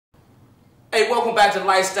Hey, welcome back to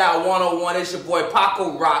Lifestyle 101. It's your boy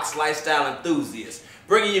Paco Rocks, Lifestyle Enthusiast.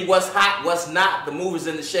 Bringing you what's hot, what's not, the movers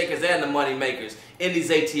and the shakers and the money makers in these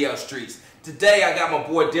ATL streets. Today I got my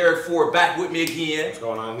boy Derek Ford back with me again. What's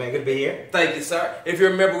going on, man? Good to be here. Thank you, sir. If you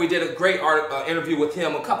remember, we did a great interview with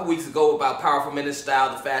him a couple weeks ago about Powerful Men in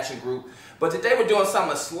Style, the fashion group. But today we're doing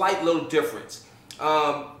something a slight little difference.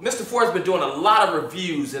 Mr. Ford's been doing a lot of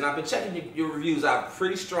reviews, and I've been checking your reviews out.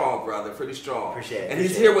 Pretty strong, brother. Pretty strong. Appreciate it. And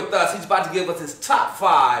he's here with us. He's about to give us his top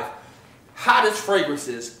 5 hottest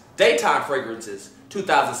fragrances, daytime fragrances,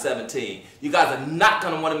 2017. You guys are not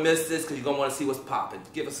going to want to miss this because you're going to want to see what's popping.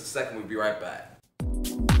 Give us a second. We'll be right back.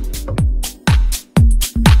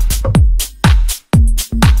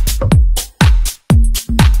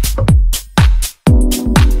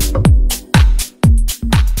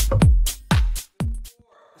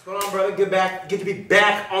 What's going on, brother? Good to be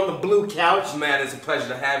back on the blue couch. Man, it's a pleasure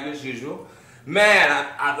to have you as usual. Man,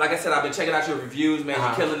 like I said, I've been checking out your reviews, man.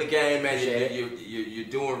 You're killing the game, man. You're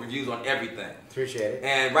doing reviews on everything. Appreciate it.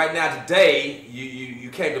 And right now, today, you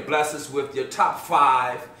came to bless us with your top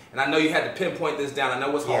 5. And I know you had to pinpoint this down. I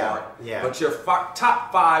know it's hard. Yeah. But your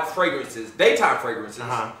top 5 fragrances, daytime fragrances,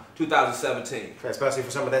 2017. Especially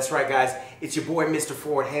for summer. That's right, guys. It's your boy, Mr.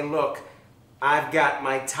 Ford. Hey, look. I've got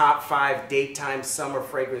my top 5 daytime summer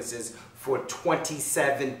fragrances for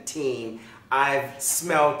 2017. I've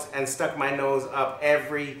smelt and stuck my nose up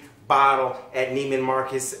every bottle at Neiman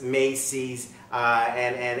Marcus, Macy's,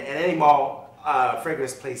 and any mall,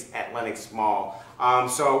 fragrance place at Lenox Mall.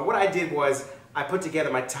 So what I did was I put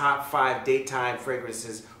together my top 5 daytime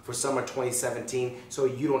fragrances for summer 2017 so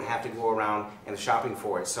you don't have to go around and shopping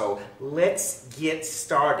for it. So let's get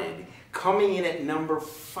started. Coming in at number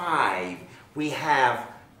 5, we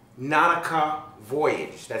have Nautica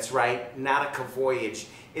Voyage. That's right, Nautica Voyage.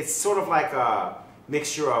 It's sort of like a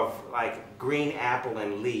mixture of like green apple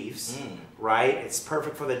and leaves, right? It's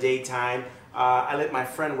perfect for the daytime. I let my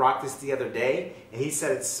friend rock this the other day, and he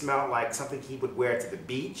said it smelled like something he would wear to the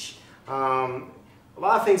beach. A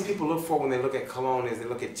lot of things people look for when they look at cologne is they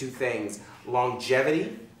look at 2 things: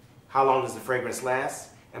 longevity, how long does the fragrance last,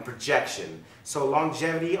 and projection. So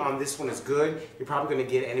longevity on this one is good. You're probably going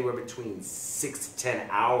to get anywhere between 6 to 10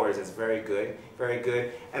 hours. That's very good, very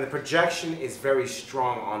good. And the projection is very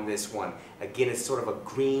strong on this one. Again, it's sort of a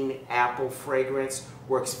green apple fragrance.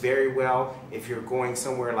 Works very well if you're going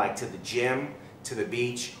somewhere like to the gym, to the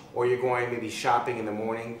beach, or you're going maybe shopping in the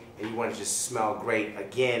morning and you want to just smell great.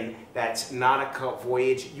 Again, that's Nautica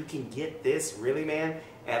Voyage. You can get this, really, man,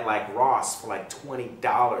 at like Ross for like $20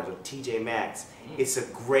 or TJ Maxx. It's a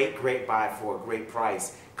great, great buy for a great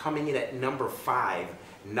price. Coming in at number 5,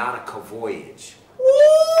 Nautica Voyage.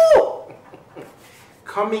 Woo!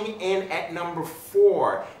 Coming in at number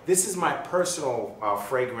 4, this is my personal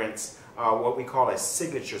fragrance, what we call a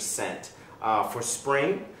signature scent for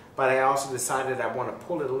spring, but I also decided I want to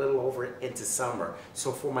pull it a little over into summer.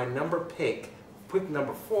 So for my pick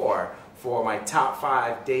number 4, for my top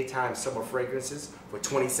 5 daytime summer fragrances for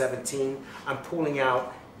 2017, I'm pulling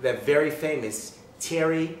out the very famous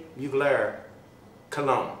Thierry Mugler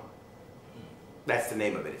Cologne. That's the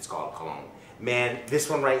name of it. It's called Cologne. Man, this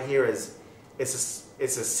one right here it's a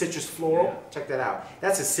citrus floral. Yeah. Check that out.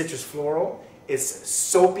 That's a citrus floral. It's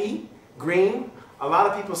soapy green. A lot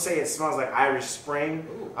of people say it smells like Irish Spring.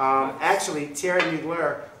 Actually, Thierry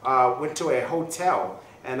Mugler went to a hotel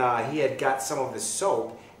and he had got some of the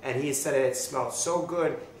soap, and he said it smelled so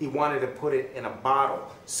good he wanted to put it in a bottle.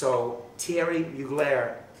 So Thierry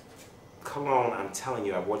Mugler Cologne, I'm telling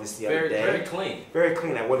you, I wore this the other day. Very clean. Very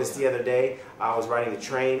clean. I wore this the other day. I was riding the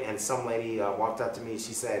train and some lady walked up to me.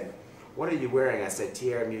 She said, "What are you wearing?" I said,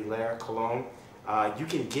 "Thierry Mugler Cologne." You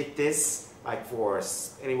can get this like for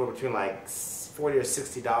anywhere between like $40 or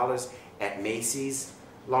 $60 at Macy's.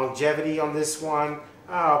 Longevity on this one,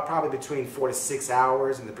 probably between 4 to 6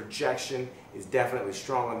 hours, and the projection is definitely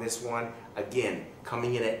strong on this one. Again,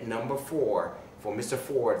 coming in at number 4 for Mr.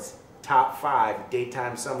 Ford's top 5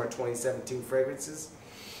 daytime summer 2017 fragrances,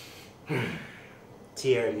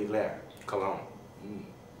 Thierry Mugler Cologne.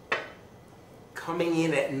 Coming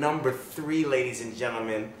in at number 3, ladies and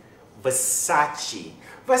gentlemen, Versace.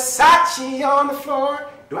 Versace on the floor.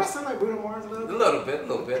 Do I sound like Bruno Mars a little bit? A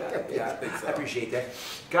little bit. Yeah, I think so. I appreciate that.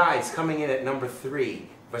 Guys, coming in at number 3,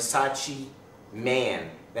 Versace Man.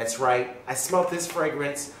 That's right. I smelled this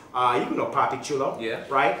fragrance. You know Papi Chulo, yeah,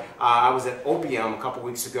 right? I was at Opium a couple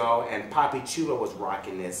weeks ago, and Papi Chulo was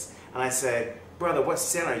rocking this. And I said, "Brother, what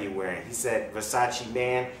scent are you wearing?" He said, "Versace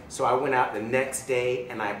Man." So I went out the next day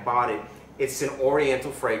and I bought it. It's an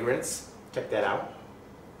oriental fragrance. Check that out.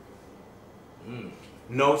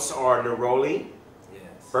 Notes are neroli,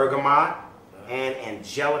 bergamot, and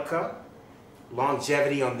angelica.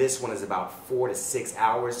 Longevity on this one is about 4 to 6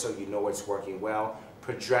 hours, so you know it's working well.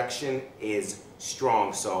 Projection is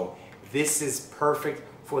strong, so this is perfect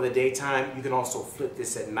for the daytime. You can also flip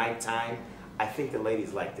this at nighttime. I think the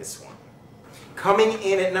ladies like this one. Coming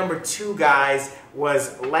in at number 2, guys,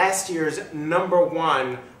 was last year's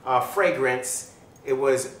 #1 fragrance. It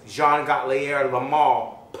was Jean Gaultier Le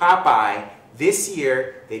Male Popeye. This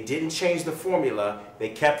year, they didn't change the formula. They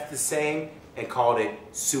kept it the same and called it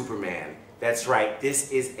Superman. That's right,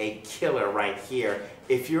 this is a killer right here.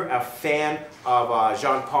 If you're a fan of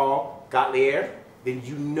Jean-Paul Gaultier, then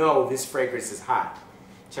you know this fragrance is hot.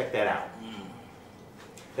 Check that out.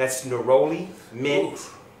 That's neroli mint.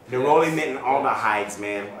 Oof. Neroli mint and aldehydes,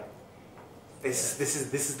 man. This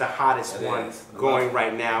is the hottest one going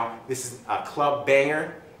right now. This is a club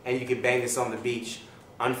banger, and you can bang this on the beach.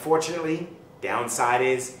 Unfortunately, downside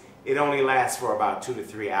is it only lasts for about 2 to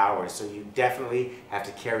 3 hours, so you definitely have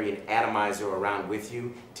to carry an atomizer around with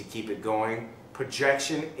you to keep it going.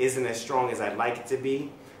 Projection isn't as strong as I'd like it to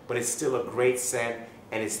be, but it's still a great scent,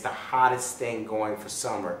 and it's the hottest thing going for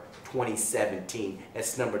summer 2017.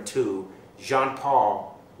 That's number 2,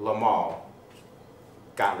 Jean-Paul Le Male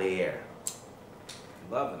Gaultier.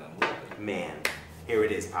 Loving it. Man, here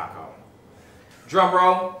it is, Paco. Drum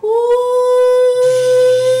roll.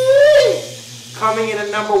 Coming in at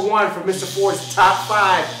number 1 for Mr. Ford's top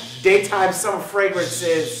 5 daytime summer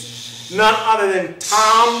fragrances, none other than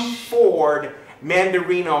Tom Ford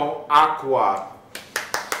Mandarino Aqua.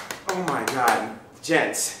 Oh my God,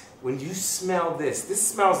 gents, when you smell this, this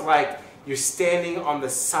smells like you're standing on the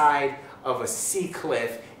side of a sea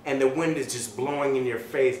cliff and the wind is just blowing in your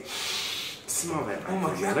face. Smell that. Oh my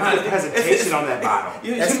God. Look at the presentation on that bottle.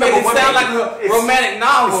 You made it sound like a romantic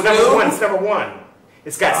novel, it's number 1. It's number 1.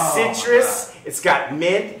 It's got citrus, it's got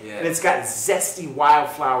mint, yeah, and it's got zesty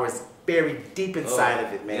wildflowers buried deep inside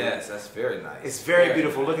of it, man. Yes, that's very nice. It's very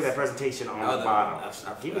beautiful. Nice. Look at that presentation on the bottom.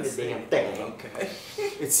 Give me the damn thing. Okay.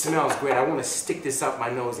 It smells great. I want to stick this up my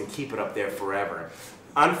nose and keep it up there forever.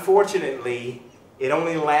 Unfortunately, it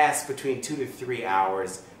only lasts between 2 to 3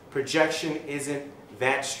 hours. Projection isn't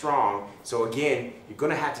that strong, so again, you're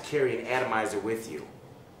going to have to carry an atomizer with you.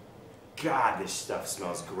 God, this stuff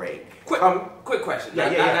smells great. Quick question.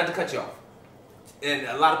 Not to cut you off. And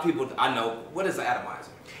a lot of people I know, what is an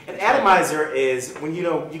atomizer? An atomizer is when you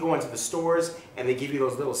go into the stores and they give you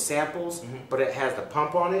those little samples, but it has the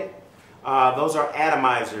pump on it. Those are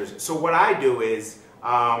atomizers. So what I do is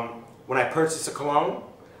when I purchase a cologne,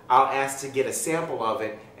 I'll ask to get a sample of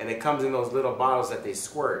it, and it comes in those little bottles that they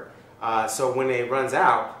squirt. So when it runs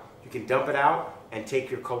out, you can dump it out and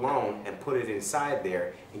take your cologne and put it inside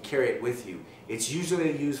there and carry it with you. It's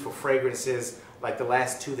usually used for fragrances like the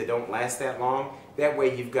last 2 that don't last that long. That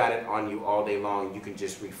way you've got it on you all day long. You can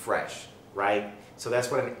just refresh, right? So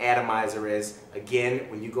that's what an atomizer is. Again,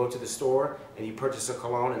 when you go to the store and you purchase a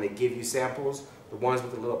cologne and they give you samples, the ones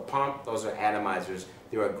with the little pump, those are atomizers.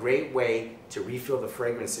 They're a great way to refill the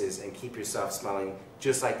fragrances and keep yourself smelling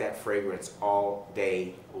just like that fragrance all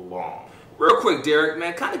day long. Real quick, Derek,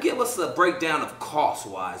 man, kind of give us a breakdown of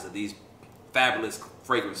cost-wise of these fabulous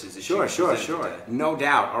fragrances. Sure. No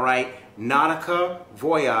doubt, all right. Nautica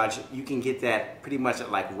Voyage, you can get that pretty much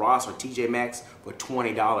at like Ross or TJ Maxx for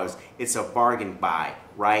 $20. It's a bargain buy,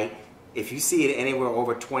 right? If you see it anywhere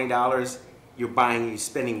over $20, you're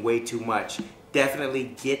spending way too much.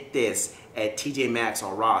 Definitely get this at TJ Maxx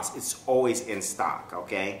or Ross. It's always in stock,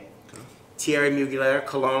 okay? Thierry Mugler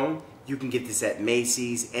Cologne, you can get this at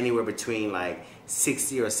Macy's anywhere between like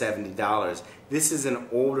 $60 or $70. This is an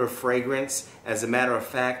older fragrance. As a matter of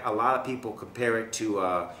fact, a lot of people compare it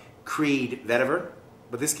to Creed Vetiver,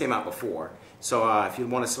 but this came out before. So if you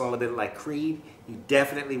want to smell a bit like Creed, you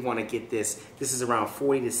definitely want to get this. This is around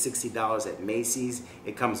 $40 to $60 at Macy's.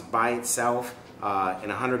 It comes by itself in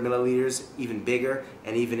 100 milliliters, even bigger,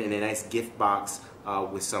 and even in a nice gift box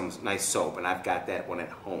with some nice soap, and I've got that one at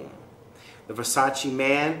home. The Versace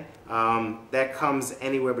Man, that comes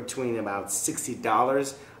anywhere between about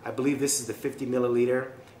 $60. I believe this is the 50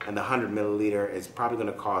 milliliter, and the 100 milliliter is probably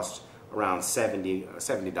going to cost around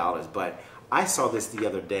 $70. But I saw this the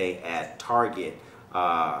other day at Target,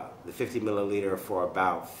 the 50 milliliter for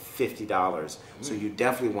about $50. So you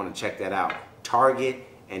definitely want to check that out. Target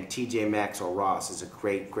and TJ Maxx or Ross is a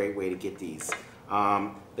great way to get these.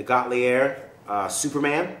 The Gaultier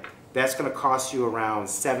Superman, that's going to cost you around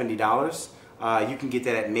 $70. You can get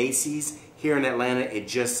that at Macy's. Here in Atlanta, it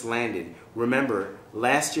just landed. Remember,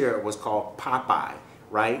 last year it was called Popeye,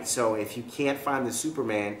 right? So if you can't find the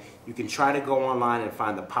Superman, you can try to go online and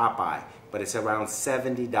find the Popeye, but it's around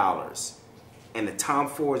 $70. And the Tom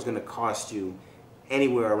Ford is going to cost you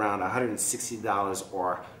anywhere around $160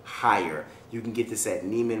 or higher. You can get this at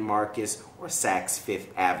Neiman Marcus or Saks Fifth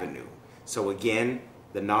Avenue. So again,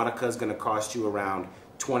 the Nautica is going to cost you around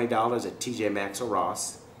 $20 at TJ Maxx or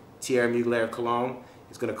Ross. Thierry Mugler Cologne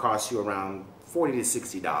is going to cost you around $40 to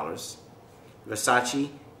 $60. Versace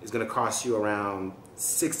is going to cost you around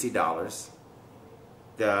 $60.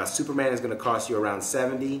 The Superman is going to cost you around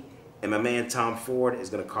 $70. And my man Tom Ford is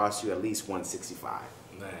going to cost you at least $165.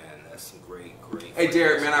 Man, that's some great. Hey,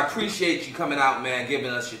 Derek, man, I appreciate you coming out, man, giving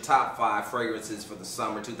us your top 5 fragrances for the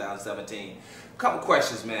summer 2017. Couple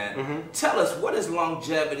questions, man. Tell us, what is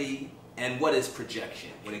longevity and what is projection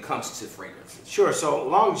when it comes to fragrances? Sure. So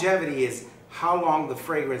longevity is how long the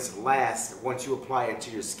fragrance lasts once you apply it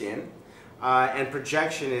to your skin, and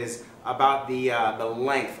projection is about the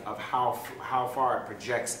length of how far it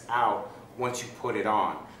projects out once you put it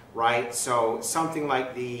on. Right. So something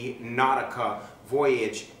like the Nautica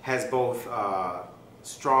Voyage has both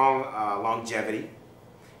strong longevity,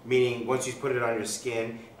 meaning once you put it on your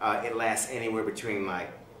skin, it lasts anywhere between like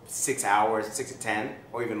 6 hours, 6 to 10,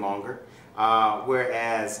 or even longer.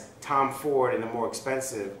 Whereas Tom Ford and the more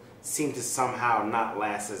expensive seem to somehow not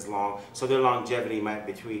last as long, so their longevity might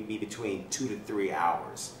be between 2 to 3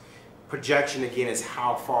 hours. Projection, again, is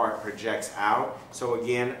how far it projects out. So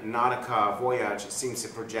again, Nautica Voyage seems to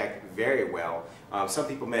project very well. Some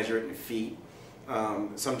people measure it in feet.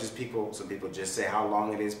 Some people just say how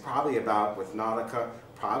long it is. Probably about, with Nautica,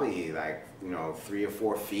 probably like 3 or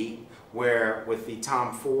 4 feet. Where with the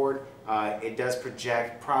Tom Ford, it does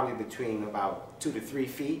project probably between about 2 to 3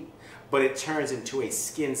 feet, but it turns into a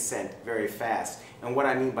skin scent very fast. And what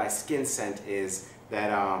I mean by skin scent is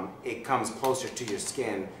that it comes closer to your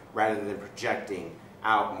skin rather than projecting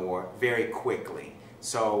out more very quickly.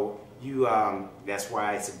 So that's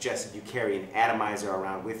why I suggested you carry an atomizer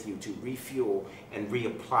around with you to refuel and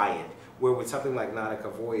reapply it. Where with something like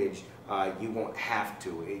Nautica Voyage, you won't have to.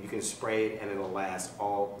 You can spray it and it'll last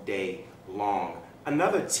all day long.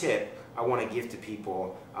 Another tip I want to give to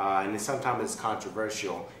people, and sometimes it's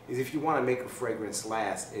controversial, is if you want to make a fragrance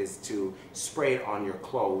last, is to spray it on your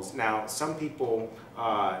clothes. Now, some people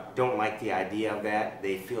don't like the idea of that.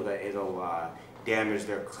 They feel that it'll damage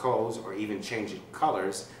their clothes or even change the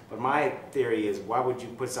colors. But my theory is, why would you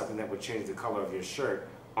put something that would change the color of your shirt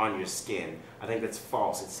on your skin? I think that's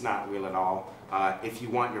false. It's not real at all. If you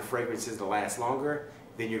want your fragrances to last longer,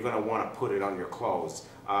 then you're going to want to put it on your clothes.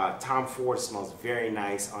 Tom Ford smells very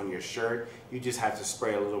nice on your shirt. You just have to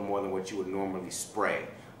spray a little more than what you would normally spray.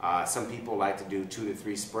 Some people like to do 2 to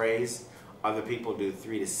 3 sprays. Other people do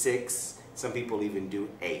 3 to 6. Some people even do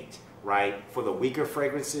 8, right? For the weaker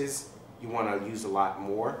fragrances, you want to use a lot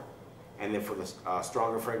more. And then for the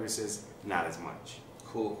stronger fragrances, not as much.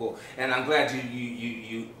 Cool. And I'm glad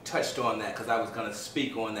you touched on that, because I was going to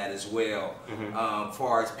speak on that as well. As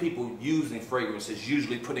far as people using fragrances,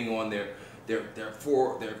 usually putting on their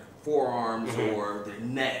forearms or their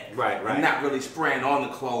neck, right, and not really spraying on the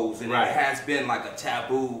clothes. And right. It has been like a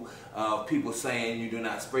taboo of people saying you do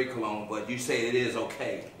not spray cologne, but you say it is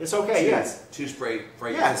okay. It's okay, yes. To spray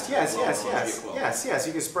fragrances. Yes.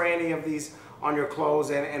 You can spray any of these on your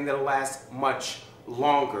clothes, and they'll last much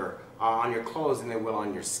longer on your clothes than they will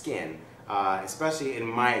on your skin. Especially in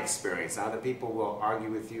my experience. Other people will argue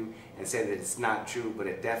with you and say that it's not true, but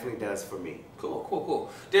it definitely does for me. Cool.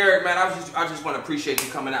 Derek, man, I just want to appreciate you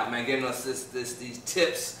coming out, man, giving us these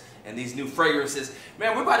tips and these new fragrances.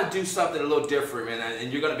 Man, we're about to do something a little different, man,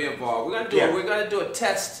 and you're going to be involved. We're going to do a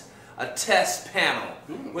test panel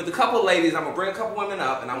with a couple of ladies. I'm going to bring a couple women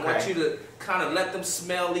up, and I want you to kind of let them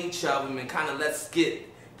smell each of them, and kind of let's get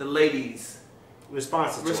the ladies'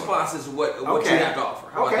 responses to what you have to offer.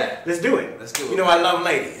 How about that? Let's do it. You know I love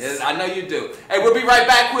ladies. Yes, I know you do. Hey, we'll be right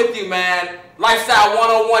back with you, man. Lifestyle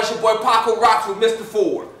 101, it's your boy Paco rocks with Mr.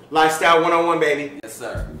 Ford. Lifestyle 101, baby. Yes,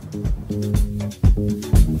 sir.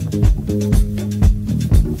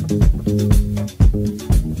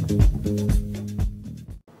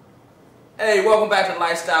 Hey, welcome back to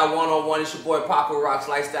Lifestyle 101. It's your boy Paco rocks,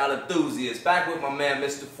 lifestyle enthusiast. Back with my man,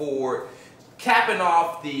 Mr. Ford, capping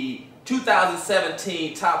off the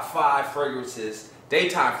 2017 top 5 fragrances,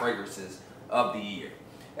 daytime fragrances of the year.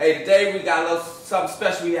 Hey, today we got a little something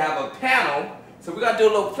special. We have a panel, so we're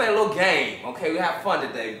gonna play a little game. Okay, we have fun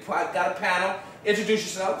today. We got a panel. Introduce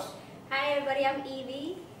yourselves. Hi everybody, I'm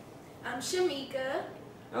Evie. I'm Shamika.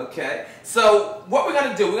 Okay, so what we're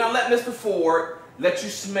gonna do, we're gonna let Mr. Ford let you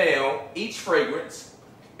smell each fragrance,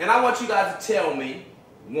 and I want you guys to tell me,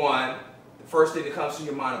 1, the first thing that comes to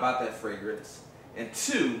your mind about that fragrance, and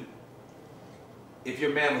 2, if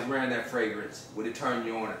your man was wearing that fragrance, would it turn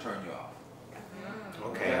you on or turn you off?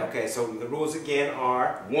 Okay. So the rules again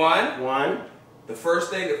are 1, the first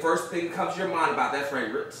thing that comes to your mind about that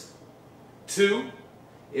fragrance. 2,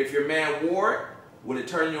 if your man wore it, would it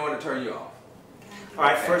turn you on or turn you off? All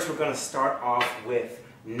right, first we're going to start off with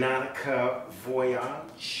Nautica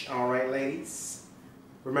Voyage. All right, ladies.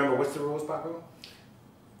 Remember, what's the rules, Paco?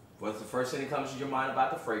 What's the first thing that comes to your mind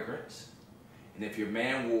about the fragrance? And if your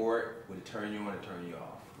man wore it, would it turn you on or turn you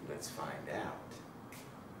off? Let's find out.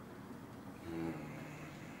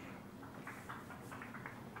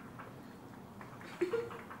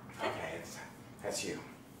 Okay, that's you.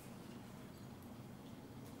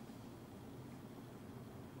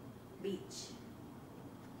 Beach.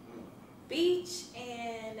 Beach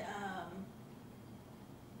and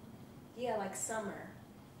yeah, like summer.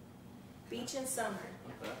 Beach and summer.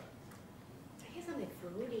 Okay. I guess something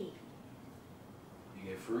fruity. You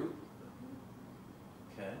get fruit?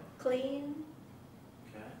 Okay. Clean.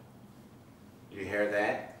 Okay. You hear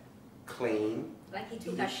that? Clean. Like he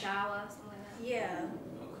took a shower, something like that. Yeah.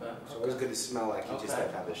 Okay. It's always good to smell like you just got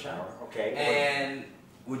out of the shower. Okay. And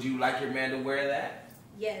would you like your man to wear that?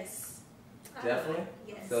 Yes. Definitely?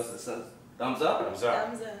 Yes. So, thumbs up? Thumbs up.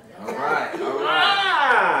 Thumbs up. All right. All right.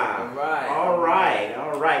 Ah! All right. All right.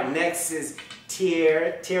 All right. Next is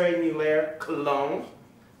Thierry Mugler Cologne.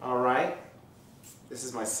 All right. This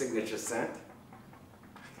is my signature scent. Oh,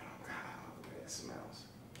 God, I love the way it smells.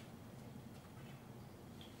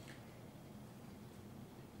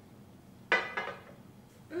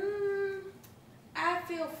 I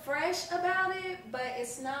feel fresh about it, but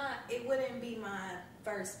it's not, it wouldn't be my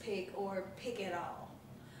first pick or pick at all.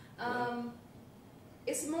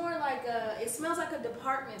 It's more like it smells like a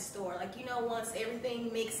department store. Like, you know, once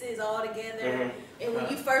everything mixes all together, and when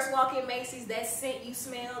you first walk in Macy's, that scent you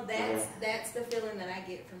smell, that's the feeling that I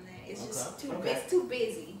get from that. It's just it's too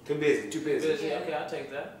busy. Too busy. Too busy. Yeah. Okay, I'll take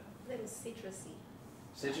that. A little citrusy.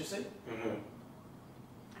 Citrusy? Mm-hmm.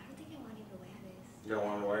 I don't think I want him to wear this. You don't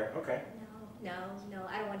want to wear it? Okay. No,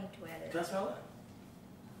 I don't want him to wear this. Can I smell it?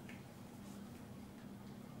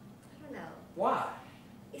 I don't know. Why?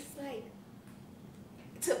 It's like,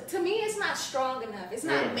 to me, it's not strong enough. It's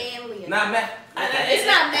not manly enough. It's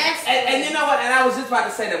not masculine. And you know what? And I was just about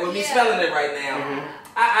to say that with me smelling it right now.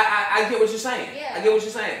 I get what you're saying. Yeah. I get what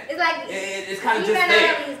you're saying. It's like it's kind of he just ran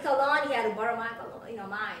there. out of his cologne. He had to borrow my cologne,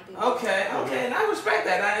 mine. Dude. Okay, and I respect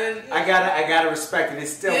that. I gotta respect it.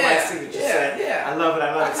 It's still my signature scent. Yeah. I love it.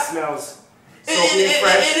 I love it. It smells. It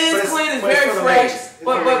is clean. It's very fresh.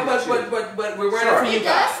 But we're running for you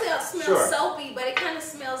guys. It does smell soapy, but it kind of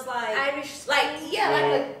smells like Irish, like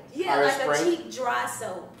a cheap dry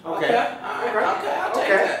soap. Okay. I'll take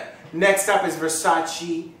that. Next up is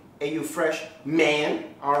Versace AU Fresh Man.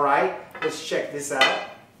 All right. Let's check this out.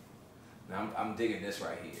 Now I'm digging this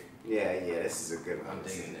right here. Yeah. This is a good one. I'm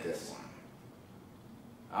digging Good this. one.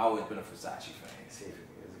 I've always been a Versace fan. See if it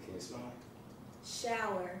can you smell it?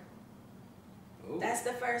 Shower. Ooh. That's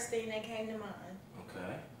the first thing that came to mind.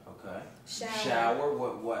 Okay. Shower.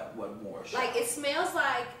 What more? Shower? Like, it smells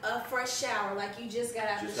like a fresh shower, like you just got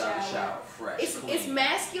out the shower. Fresh. It's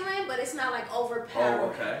masculine, but it's not like overpowering. Oh,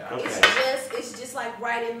 okay. It's just like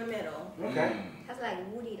right in the middle. Okay. Has like a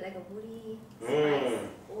woody spice,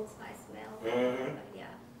 Old Spice smell. But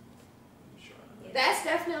yeah. That's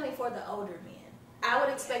definitely for the older men. I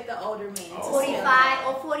would expect the older men to 45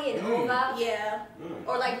 or 40 and over. Yeah.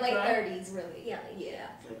 Or like late 30s, really. Yeah.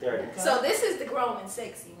 Late 30s. So this is the grown and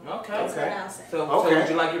sexy one. Okay. That's what I'll say. So would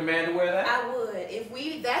you like your man to wear that? I would.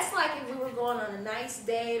 That's like if we were going on a nice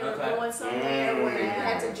date or going somewhere where you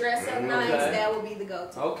had to dress up nice, that would be the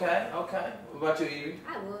go-to. Okay. What about you, Evie?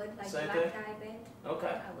 I would. Like Same black thing? diamond. Okay.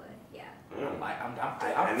 I would, yeah. I'm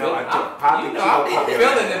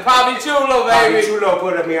feeling it. Papi Chulo, baby. Papi Chulo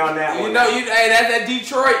put me on that one. Hey, that's that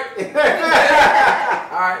Detroit.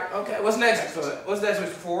 All right, okay. What's next? What's next, Mr.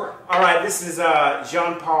 Ford? All right, this is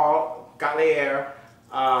Jean-Paul Gaultier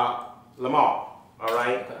Lamar. All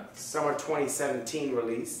right, summer 2017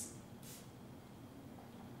 release.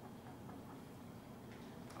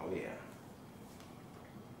 Oh yeah.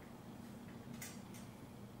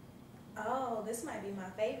 Oh, this might be my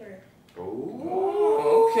favorite.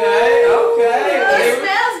 Ooh. Okay. It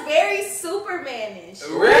smells very Supermanish.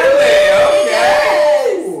 Really? Okay.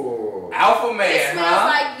 Yes. Ooh. Alpha man, It smells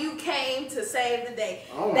like you came to save the day.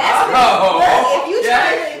 Oh, That's wow. look, if you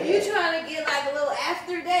trying to get like a little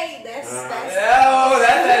after day, that's that's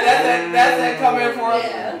that coming for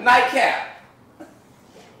a nightcap.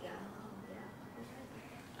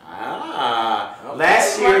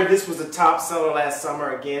 Last year, this was a top seller last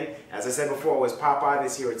summer again. As I said before, it was Popeye.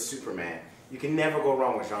 This year, it's Superman. You can never go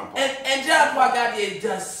wrong with Jean-Paul. And Jean-Paul Gaultier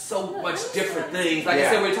does so much different things. Like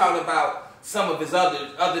I said, we're talking about some of his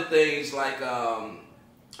other things like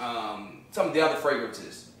some of the other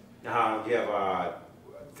fragrances. You have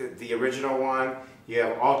the original one. You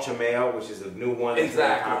have Ultra Male, which is a new one.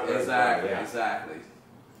 Exactly. So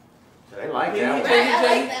they like that one. Right, I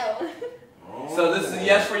like that one. Oh. So this is a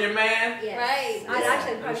yes for your man? Yes. Right. I'd Yeah.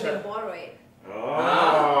 actually probably borrow it.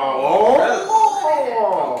 Oh.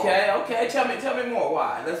 Okay. Tell me more.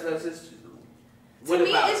 Why? Let's just. To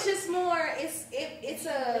me, it's just more. It's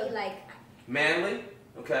a Like, manly.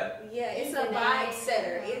 Okay. yeah. It's a vibe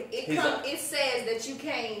setter. It says that you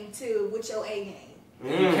came to with your A game. You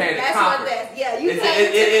came to That's conquer. what that. Yeah, you Is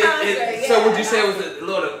came to conquer. So yeah. would you say it was a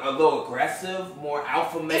little aggressive, more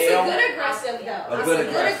alpha male? It's a good aggressive though. A good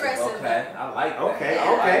aggressive. Okay, I like that. Okay. I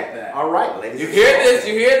like that. All right, ladies. You hear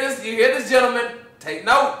this, gentlemen? Take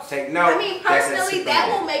notes. Take note. I mean, personally, that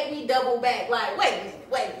will make me double back. Like, wait a minute.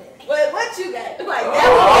 What you got? Like that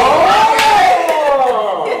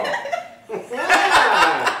will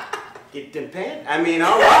Get them pants. I mean,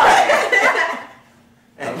 all right.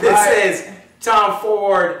 And this is Tom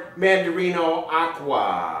Ford Mandarino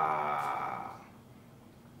Aqua.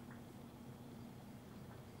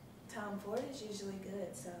 Tom Ford is usually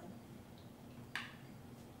good, so.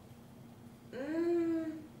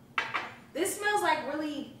 This smells like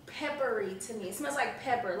really peppery to me. It smells like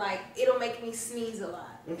pepper. Like it'll make me sneeze a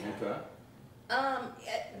lot. Okay. no,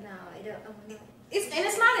 I don't. No.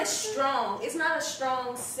 It's not as strong. It's not a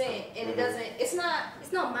strong scent, and it doesn't. It's not.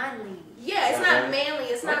 It's not manly. Yeah, it's not manly.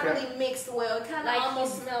 It's not Okay. really mixed well. It kind of Like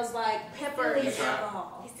almost smells like pepper and Okay.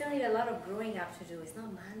 alcohol. You still need a lot of growing up to do. It's not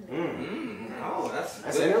manly. Oh, that's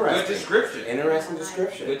Interesting. Good description. Interesting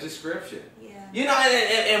description. Good description. Yeah. You know,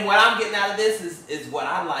 and what I'm getting out of this is what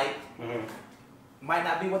I like Mhm. might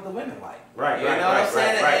not be what the women like. Right, You right, know what I'm right,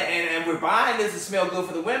 saying? right. And we're buying this to smell good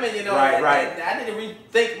for the women, you know. Right, and right. I need to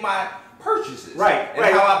rethink my purchases. Right, and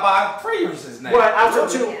right. how I buy fragrances now. But Yeah.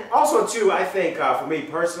 also too, I think for me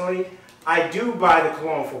personally, I do buy the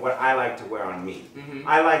cologne for what I like to wear on me. Mhm.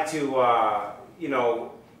 I like to,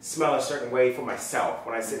 smell a certain way for myself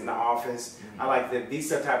when I sit in the office. I like these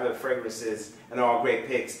type of fragrances, and they're all great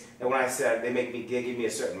picks. And when I said they give me a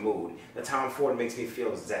certain mood. The Tom Ford makes me feel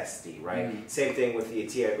zesty, right? Same thing with the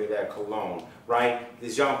Thierry Mugler cologne, right? The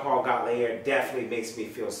Jean Paul Gaultier definitely makes me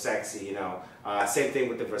feel sexy, you know. Same thing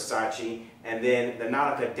with the Versace, and then the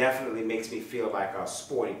Nautica definitely makes me feel like a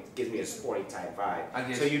sporty, gives me a sporty type vibe.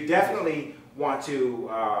 So you definitely want to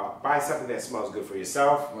buy something that smells good for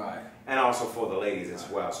yourself, Right. and also for the ladies as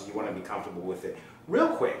well. So you want to be comfortable with it. Real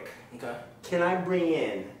quick, Okay. can I bring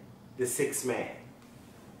in the sixth man?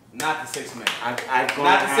 Not the 6 man. I'm going Not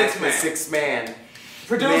to the have sixth man. the sixth man.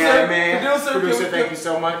 Producer. Producer, thank you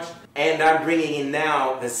so much. And I'm bringing in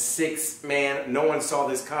now the sixth man. No one saw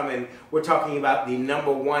this coming. We're talking about the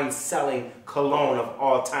 #1 selling cologne of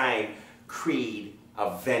all time, Creed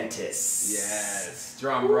Aventus. Yes.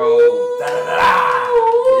 Drum roll. Da, da, da, da.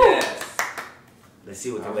 Yes. Let's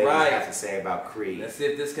see what the All ladies right. have to say about Creed. Let's see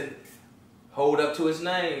if this can hold up to his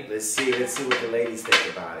name. Let's see what the ladies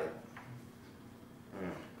think about it.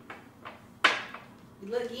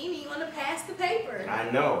 Look, you want to pass the paper. I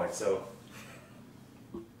know it. So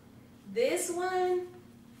This one,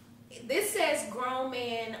 this says grown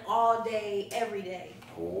man all day, every day.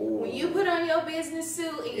 When you put on your business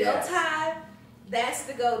suit and Yes. your tie, that's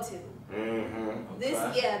the go-to. Mm-hmm. This,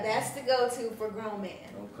 Okay. yeah, that's the go-to for grown man.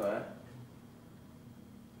 Okay.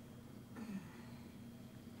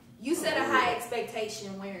 You set a high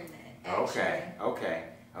expectation wearing that. Actually. Okay.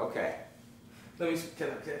 Let me. Can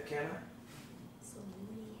I? So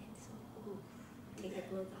moody and so. Ooh. Take the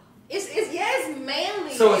clothes off. It's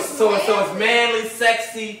manly. So it's manly,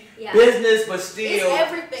 sexy, Yeah. business, but still. It's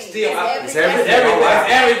everything. Still, It's everything.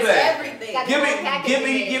 Everything. It's everything. Got Give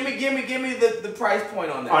me the price point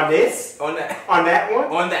on that. On this? On that. On that one?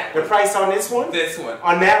 On that. The price on this one? This one.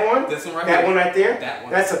 On that one? This one right That here. one right there? That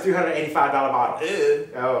one. That's a $385 bottle. Ew.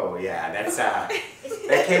 Oh yeah, that's that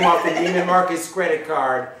came off the Neiman Marcus credit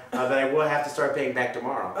card that I will have to start paying back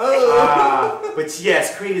tomorrow. But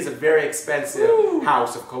yes, Creed is a very expensive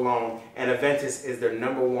house of cologne, and Aventus is their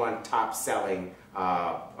 #1 top selling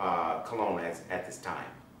cologne at this time.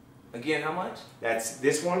 Again, how much? That's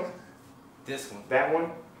this one, This one. that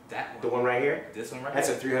one, That one. the one right here. This one right That's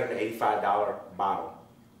a here. $385 bottle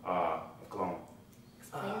of cologne.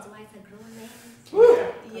 Explains why it's a grown man.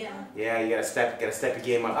 Yeah. You gotta step your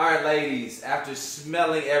game up. All right, ladies. After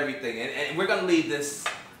smelling everything, and we're gonna leave this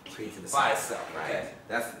Creed to the by side. itself. Right. Okay.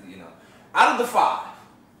 That's out of the 5.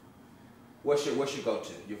 What's your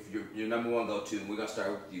go-to? Your #1 go-to. And we're gonna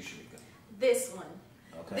start with you, Sharika. This one.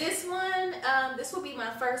 Okay. This one, this will be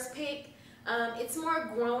my first pick. It's more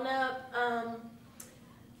grown up.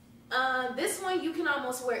 This one you can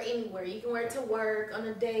almost wear anywhere. You can wear it to work, on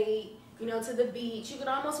a date. you know, to the beach. You could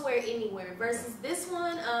almost wear it anywhere. Versus this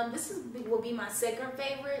one, will be my second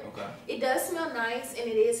favorite. Okay. It does smell nice and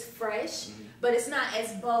it is fresh, but it's not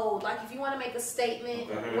as bold. Like if you want to make a statement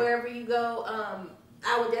wherever you go,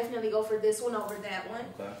 I would definitely go for this one over that one.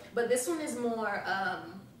 Okay. But this one is more,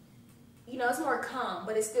 you know, it's more calm,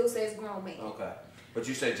 but it still says grown man. Okay. But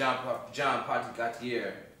you said John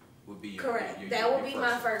Cartier would be your Correct. That would be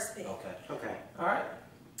my first pick. Okay. Okay. All right.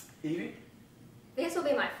 Evie? This will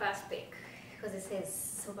be my first pick because it says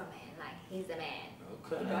Superman, like he's the man.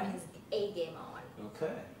 Okay. He brought his A game on.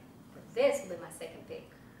 Okay. But this will be my second pick.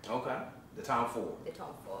 Okay. The Tom Ford. The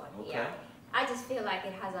Tom Ford. Okay. Yeah. I just feel like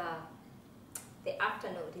it has the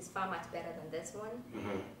afternote is far much better than this one.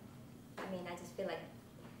 I mean, I just feel like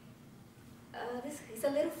this is a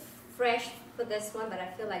little fresh for this one, but I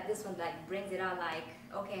feel like this one like brings it out like,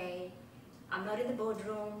 okay, I'm not in the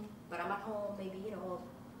boardroom, but I'm at home, maybe, you know,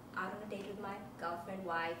 out on a date with my girlfriend,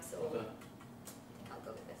 wife, so I'll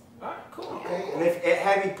go with this. All right, cool. Okay. And if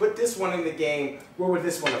had he put this one in the game, where would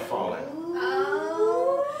this one have fallen?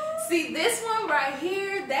 Oh, see this one right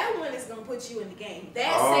here, that one is gonna put you in the game.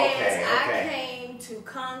 That says I came to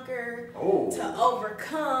conquer, to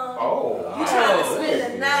overcome. You trying to spend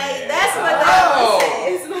the night. That's what that one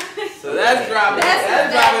says. So that's dropping.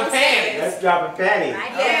 That's dropping panties. That's dropping panties.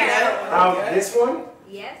 Right there. This one?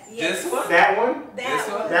 Yes. This one? That one? That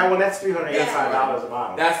one. That one, that's $385 a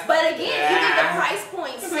bottle. But again, even the price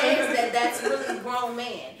point says that that's really grown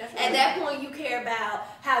man. At that point, you care about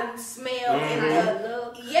how you smell and the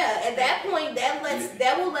look. Yeah, at that point, that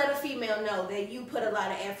will let a female know that you put a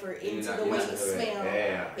lot of effort into the way you smell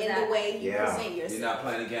and the way you present yourself. You're not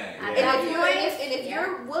playing a game. And if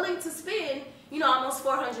you're willing to spend, you know, almost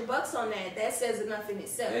 $400 on that says enough in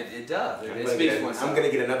itself. It does. I'm gonna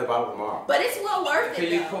get another bottle tomorrow. But it's well worth it. Can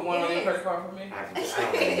you put one on your credit card for me? I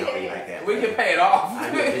don't really know you like that. We can pay it off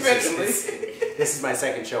eventually. This is my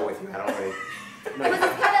second show with you. I don't really. But it's kind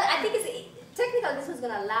of, I think it's technically this one's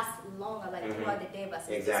gonna last longer, like throughout the day, but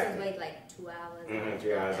this one's wait like 2 hours.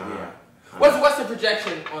 2 hours. What's the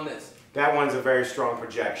projection on this? That one's a very strong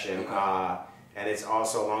projection. And it's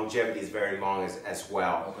also longevity is very long as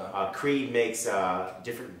well. Okay. Creed makes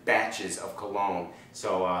different batches of cologne.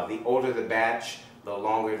 So the older the batch, the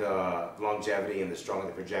longer the longevity and the stronger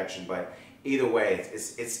the projection. But either way,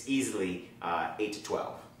 it's easily 8 to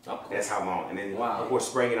 12. Oh, cool. That's how long. And then of course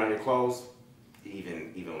spraying it on your clothes,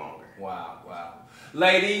 even longer. Wow.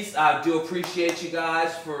 Ladies, I do appreciate you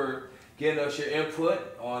guys for giving us your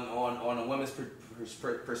input on a women's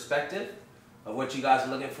perspective of what you guys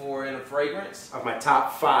are looking for in a fragrance. Of my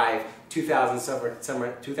top 5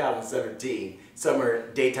 2017 summer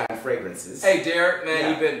daytime fragrances. Hey Derek,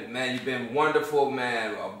 man, you've been wonderful,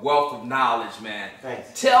 man. A wealth of knowledge, man.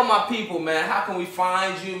 Thanks. Tell my people, man, how can we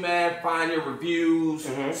find you, man? Find your reviews,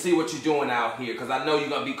 see what you're doing out here, because I know you're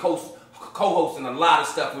gonna be co-hosting a lot of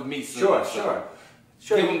stuff with me soon. Sure.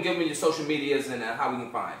 Give me your social medias and how we can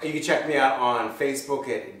find you. You can check me out on Facebook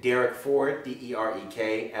at Derek Ford,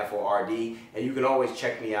 DerekFord, and you can always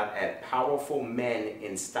check me out at Powerful Men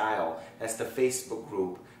in Style. That's the Facebook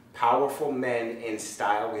group, Powerful Men in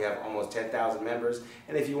Style. We have almost 10,000 members,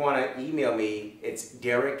 and if you want to email me, it's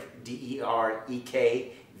Derek,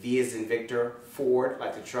 DEREK, V as in Victor, Ford,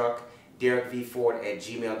 like the truck,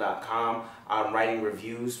 DerekVFord@gmail.com. I'm writing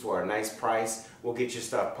reviews for a nice price. We'll get your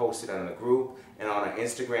stuff posted on the group and on our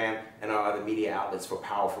Instagram and our other media outlets for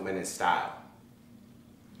Powerful Men in Style.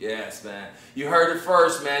 Yes, man. You heard it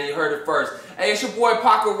first, man. You heard it first. Hey, it's your boy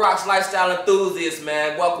Paco Rocks, lifestyle enthusiast,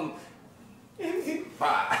 man. Welcome.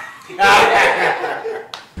 Bye.